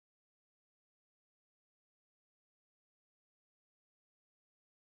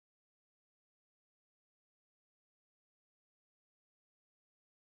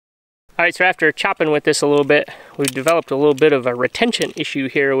Alright, so after chopping with this a little bit, we've developed a little bit of a retention issue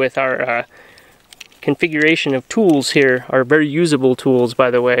here with our configuration of tools here, our very usable tools,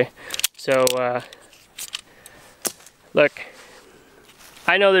 by the way. So, look,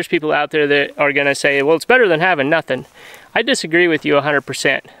 I know there's people out there that are going to say, well, it's better than having nothing. I disagree with you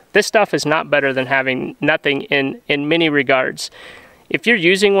 100%. This stuff is not better than having nothing in many regards. If you're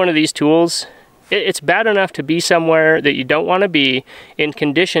using one of these tools, it's bad enough to be somewhere that you don't want to be, in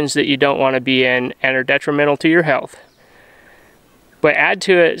conditions that you don't want to be in, and are detrimental to your health. But add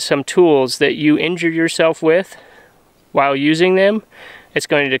to it some tools that you injure yourself with while using them, it's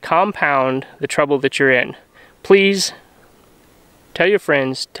going to compound the trouble that you're in. Please, tell your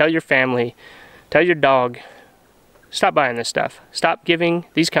friends, tell your family, tell your dog, stop buying this stuff. Stop giving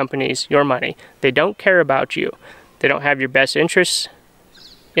these companies your money. They don't care about you. They don't have your best interests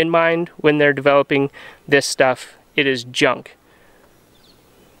in mind when they're developing this stuff. It is junk.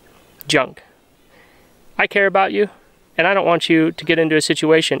 Junk. I care about you, and I don't want you to get into a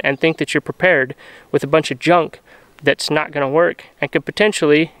situation and think that you're prepared with a bunch of junk that's not going to work and could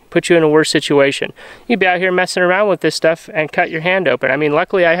potentially put you in a worse situation. You'd be out here messing around with this stuff and cut your hand open. I mean,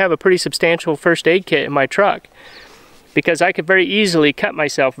 luckily I have a pretty substantial first aid kit in my truck, because I could very easily cut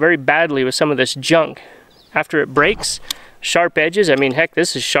myself very badly with some of this junk. After it breaks, sharp edges, I mean, heck,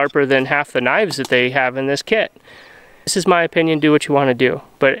 this is sharper than half the knives that they have in this kit. This is my opinion, do what you want to do.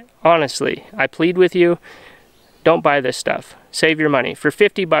 But honestly, I plead with you, don't buy this stuff. Save your money. For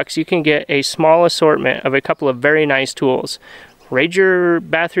 50 bucks, you can get a small assortment of a couple of very nice tools. Raid your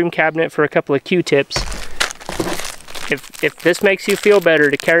bathroom cabinet for a couple of Q-tips. If this makes you feel better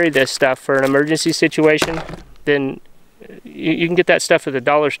to carry this stuff for an emergency situation, then you can get that stuff at the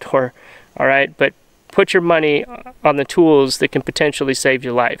dollar store, all right? But put your money on the tools that can potentially save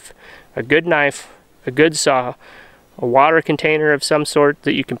your life. A good knife, a good saw, a water container of some sort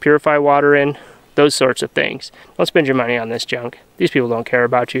that you can purify water in, those sorts of things. Don't spend your money on this junk. These people don't care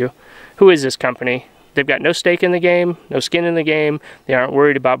about you. Who is this company? They've got no stake in the game, no skin in the game. They aren't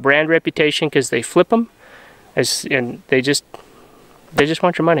worried about brand reputation because they flip them, and they just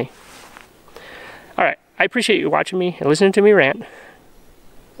want your money. All right, I appreciate you watching me and listening to me rant.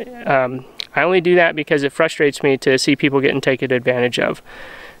 I only do that because it frustrates me to see people getting taken advantage of.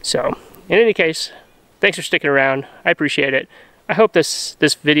 So, in any case, thanks for sticking around. I appreciate it. I hope this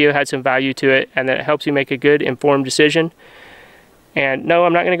video had some value to it and that it helps you make a good, informed decision. And no,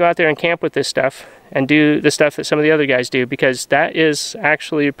 I'm not going to go out there and camp with this stuff and do the stuff that some of the other guys do, because that is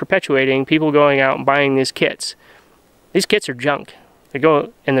actually perpetuating people going out and buying these kits. These kits are junk. They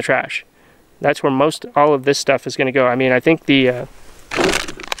go in the trash. That's where all of this stuff is going to go. I mean, I think the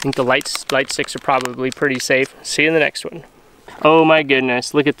light sticks are probably pretty safe. See you in the next one. Oh my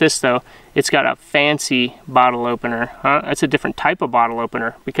goodness, look at this though. It's got a fancy bottle opener. That's a different type of bottle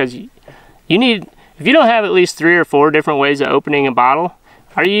opener, because you need, if you don't have at least 3 or 4 different ways of opening a bottle,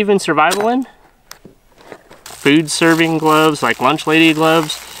 are you even survivaling? Food serving gloves, like lunch lady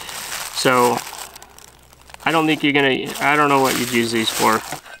gloves. So I don't think you're gonna, I don't know what you'd use these for.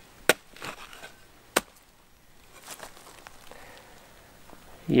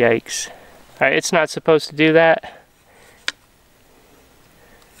 Yikes. Alright, it's not supposed to do that.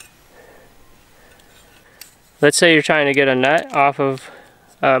 Let's say you're trying to get a nut off of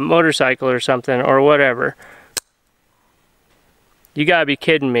a motorcycle or something, or whatever. You gotta be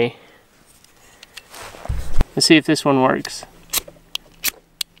kidding me. Let's see if this one works.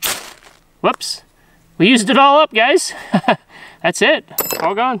 Whoops. We used it all up, guys. That's it.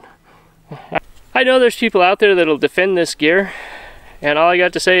 All gone. I know there's people out there that'll defend this gear, and all I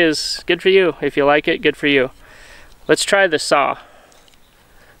got to say is, good for you. If you like it, good for you. Let's try the saw,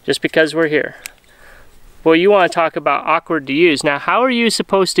 just because we're here. Well, you want to talk about awkward to use. Now, how are you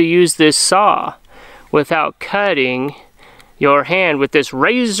supposed to use this saw without cutting your hand with this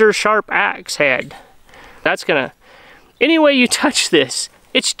razor sharp axe head? That's gonna, any way you touch this,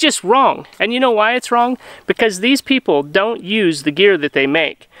 it's just wrong. And you know why it's wrong? Because these people don't use the gear that they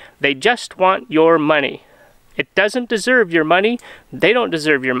make. They just want your money. It doesn't deserve your money. They don't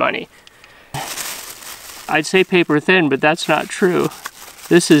deserve your money. I'd say paper thin, but that's not true.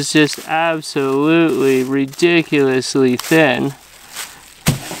 This is just absolutely ridiculously thin.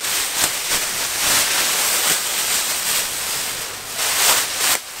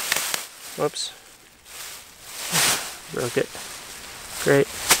 Whoops. Broke it. Great.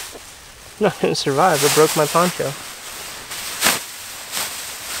 I'm not gonna survive. I broke my poncho.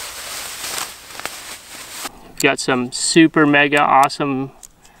 Got some super mega awesome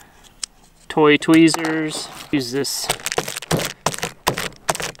toy tweezers. Use this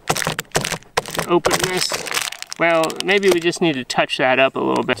to open this Well, maybe we just need to touch that up a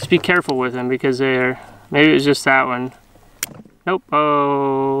little bit. Just be careful with them because they're, maybe it was just that one. Nope,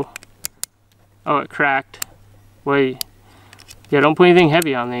 oh, it cracked. Wait, yeah, don't put anything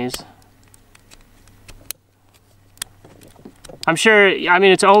heavy on these. I'm sure, I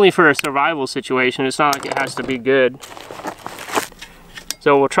mean, it's only for a survival situation. It's not like it has to be good.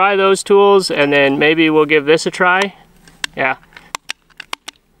 So we'll try those tools and then maybe we'll give this a try. Yeah.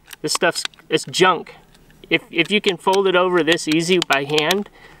 This stuff's, it's junk. If you can fold it over this easy by hand,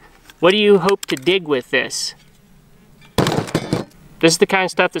 what do you hope to dig with this? This is the kind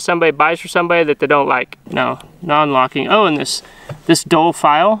of stuff that somebody buys for somebody that they don't like. No, non-locking. Oh, and this dull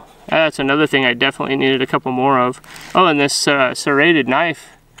file. That's another thing I definitely needed a couple more of. Oh, and this serrated knife.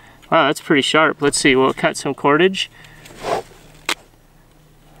 Wow, that's pretty sharp. Let's see, we'll cut some cordage.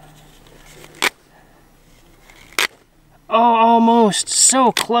 Oh, almost,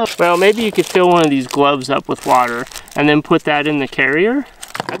 so close. Well, maybe you could fill one of these gloves up with water and then put that in the carrier.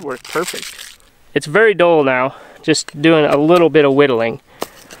 That'd work perfect. It's very dull now, just doing a little bit of whittling.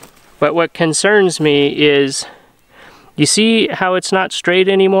 But what concerns me is, you see how it's not straight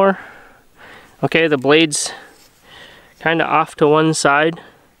anymore? Okay, the blade's kind of off to one side.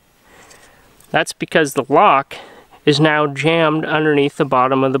 That's because the lock is now jammed underneath the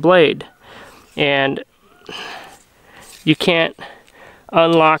bottom of the blade. And you can't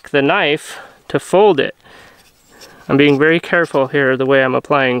unlock the knife to fold it. I'm being very careful here the way I'm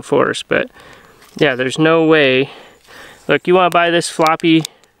applying force, but yeah, there's no way. Look, you want to buy this floppy,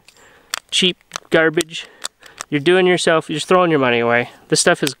 cheap garbage? You're doing yourself, you're just throwing your money away. This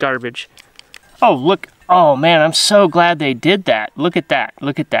stuff is garbage. Oh, look, oh man, I'm so glad they did that. Look at that,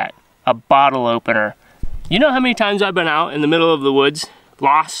 look at that. A bottle opener. You know how many times I've been out in the middle of the woods,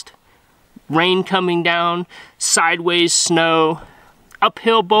 lost? Rain coming down, sideways snow,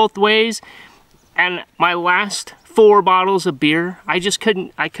 uphill both ways, and my last 4 bottles of beer, I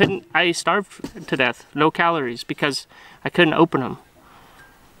starved to death, no calories, because I couldn't open them.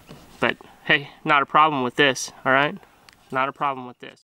 But hey, not a problem with this, all right? Not a problem with this.